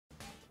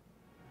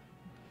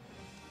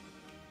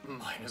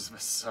Minus the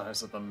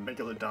size of the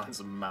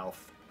Megalodon's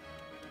mouth.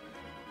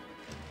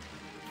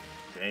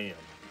 Damn.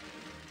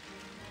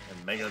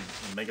 And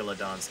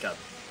Megalodon's got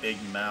big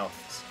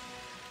mouths.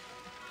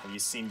 Have you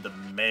seen the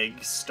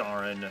Meg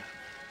starring...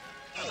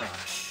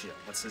 Ah, shit,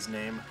 what's his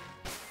name?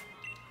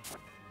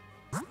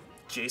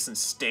 Jason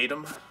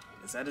Statham?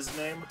 Is that his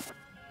name?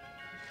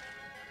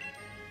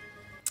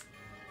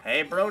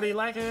 Hey, Brody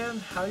Lacken,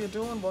 how you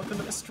doing? Welcome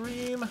to the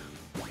stream.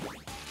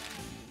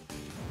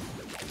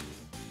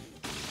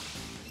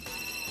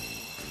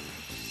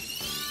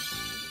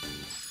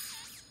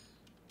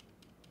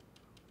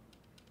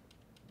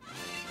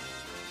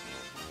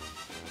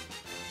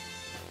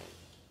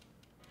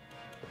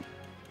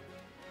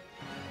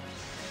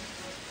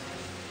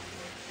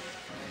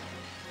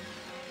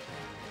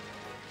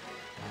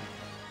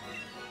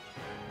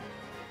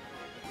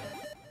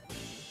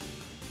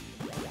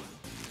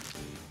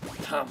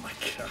 Oh my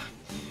god.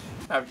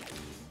 Have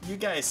you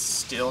guys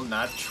still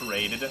not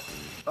traded?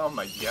 Oh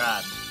my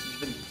god.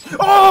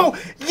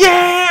 Oh!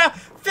 Yeah!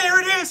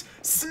 There it is!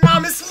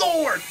 Snom is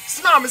Lord!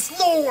 Snom is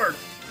Lord!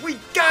 We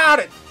got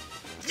it!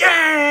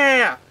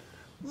 Yeah!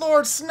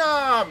 Lord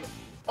Snom!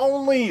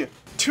 Only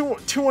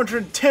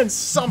 210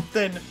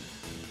 something!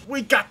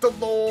 We got the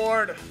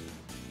Lord!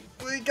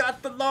 We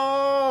got the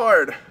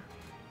Lord!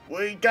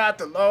 We got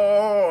the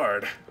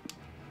Lord!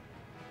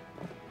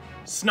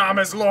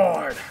 Snom is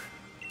Lord!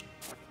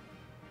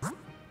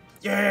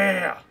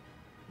 Yeah!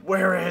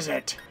 Where is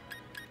it?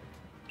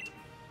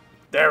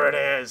 There it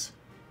is!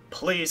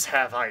 Please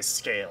have ice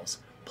scales.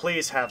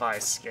 Please have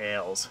ice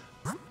scales.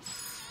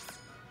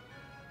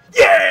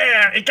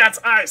 Yeah! It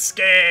got ice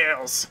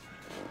scales!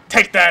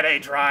 Take that,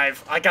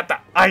 A-Drive! I got the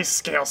ice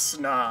scale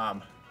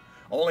Snom!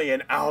 Only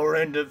an hour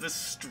into the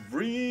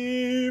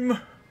stream!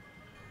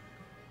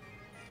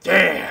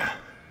 Yeah!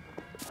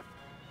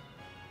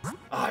 Oh,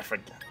 I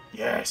forgot.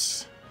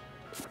 Yes!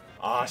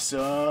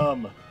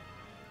 Awesome!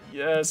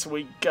 Yes,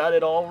 we got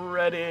it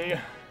already.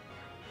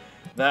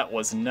 That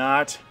was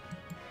not...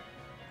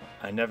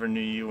 I never knew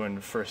you in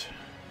first...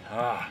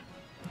 Ah.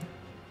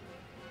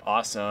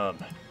 Awesome.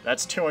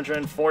 That's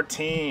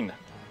 214.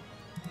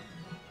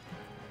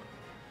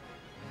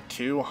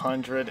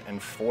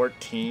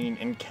 214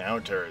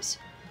 encounters.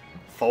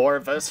 For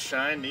the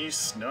shiny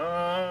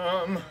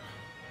Snom.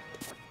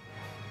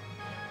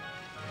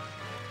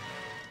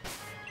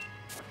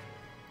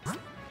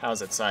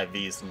 How's its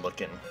IVs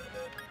looking?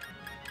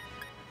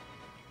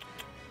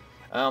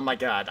 Oh my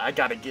god, I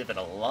gotta give it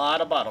a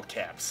lot of bottle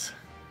caps.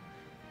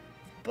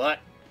 But,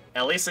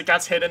 at least it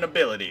got hidden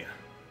ability.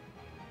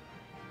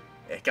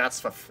 It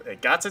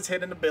got its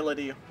hidden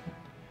ability.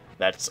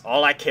 That's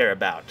all I care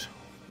about.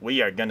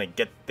 We are gonna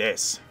get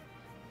this.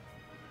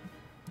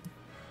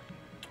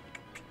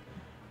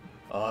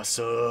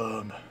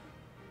 Awesome.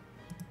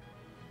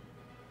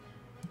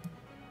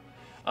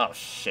 Oh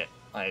shit,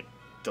 I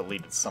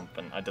deleted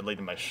something. I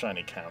deleted my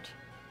shiny count.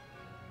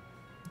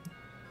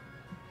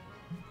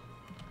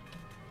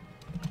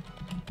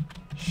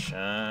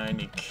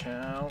 Shiny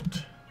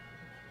count.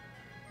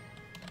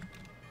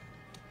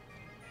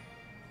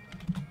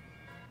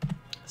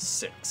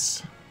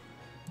 Six.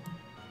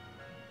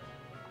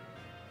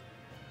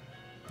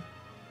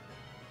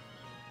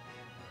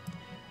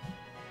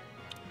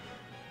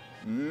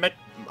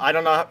 I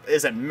don't know,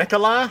 is it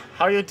Mikola?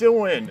 How you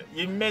doing?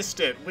 You missed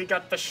it. We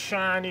got the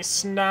shiny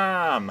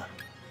Snom.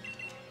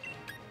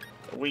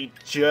 We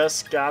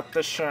just got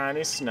the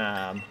shiny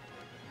Snom.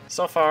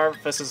 So far,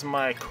 this is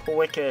my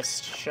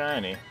quickest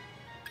shiny.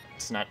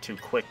 It's not too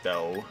quick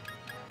though.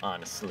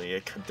 Honestly,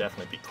 it could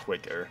definitely be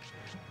quicker.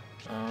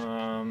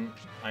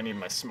 I need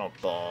my smoke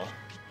ball,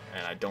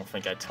 and I don't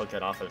think I took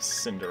it off of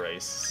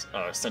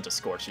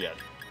Centiscorch yet.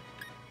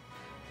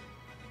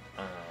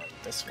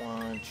 This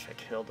one, check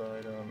held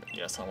item.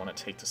 Yes, I want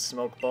to take the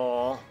smoke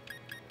ball.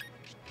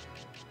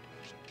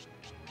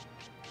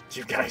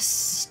 You guys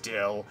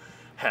still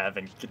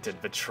haven't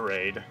get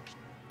betrayed.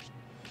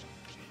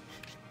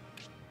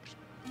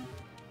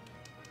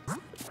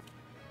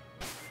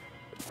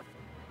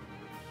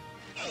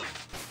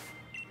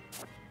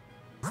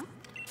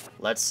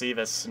 Let's see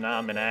this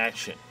Snom in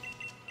action.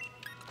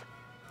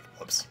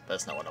 Whoops,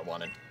 that's not what I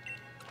wanted.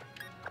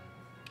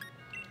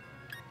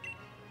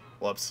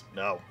 Whoops,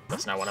 no,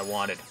 that's not what I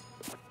wanted.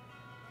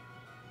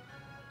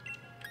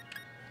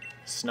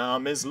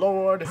 Snom is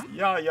Lord,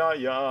 yeah, yeah,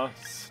 yeah.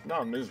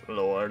 Snom is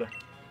Lord.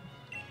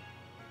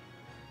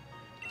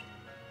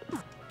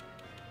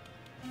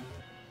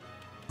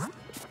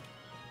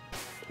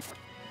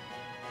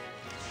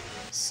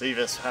 See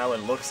this how it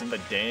looks in the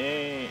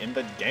game.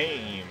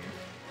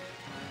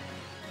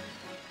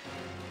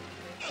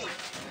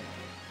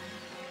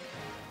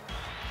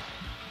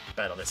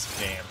 Battle this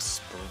damn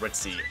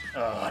Spritzy.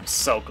 Oh, I'm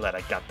so glad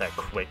I got that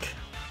quick.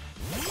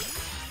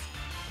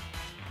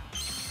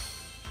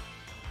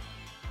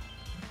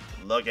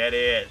 Look at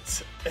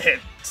it.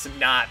 It's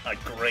not a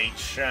great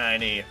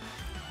shiny,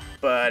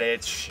 but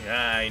it's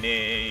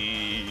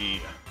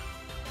shiny.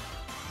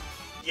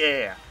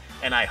 Yeah,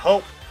 and I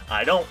hope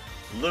I don't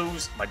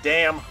lose my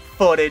damn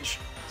footage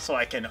so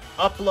I can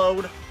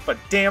upload a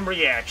damn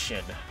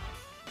reaction.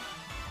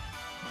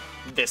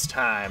 This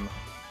time.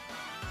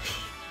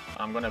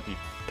 I'm gonna be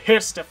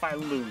pissed if I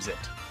lose it.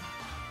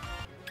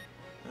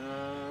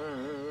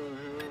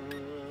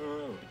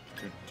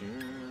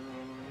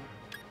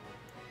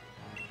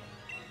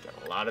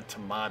 Got a lot of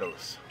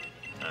tomatoes.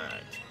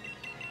 Alright.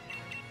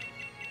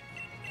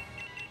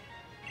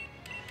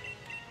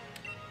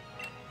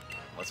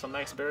 What's the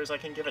max berries I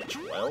can give it?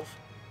 12?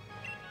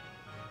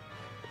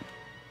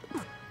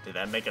 Did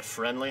that make it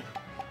friendly?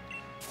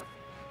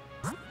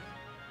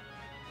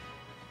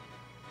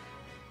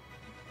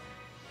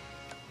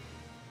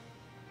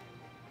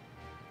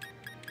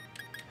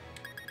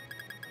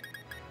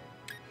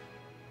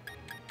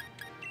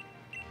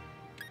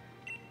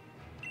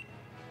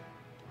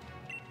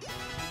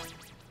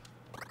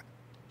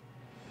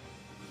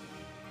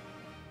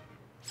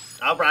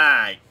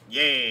 Alright,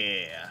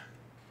 yeah!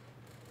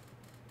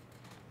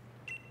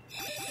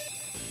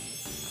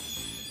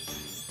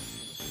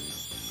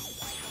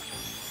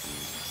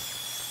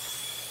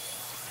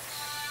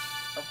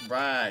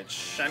 Alright,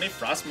 shiny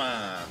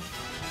Frosmoth.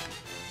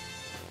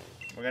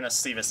 We're gonna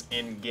see this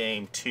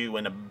in-game too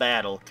in a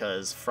battle,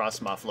 because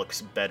Frosmoth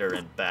looks better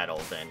in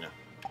battle than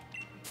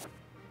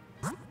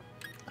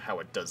how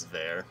it does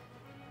there.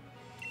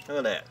 Look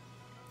at that.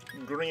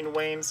 Green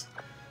wings.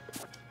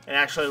 It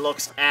actually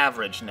looks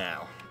average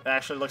now. It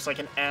actually looks like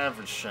an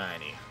average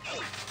shiny.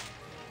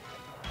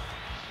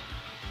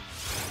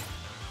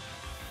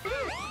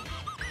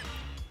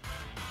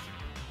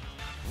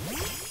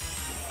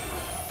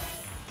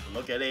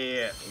 Look at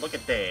it. Look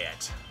at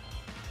that.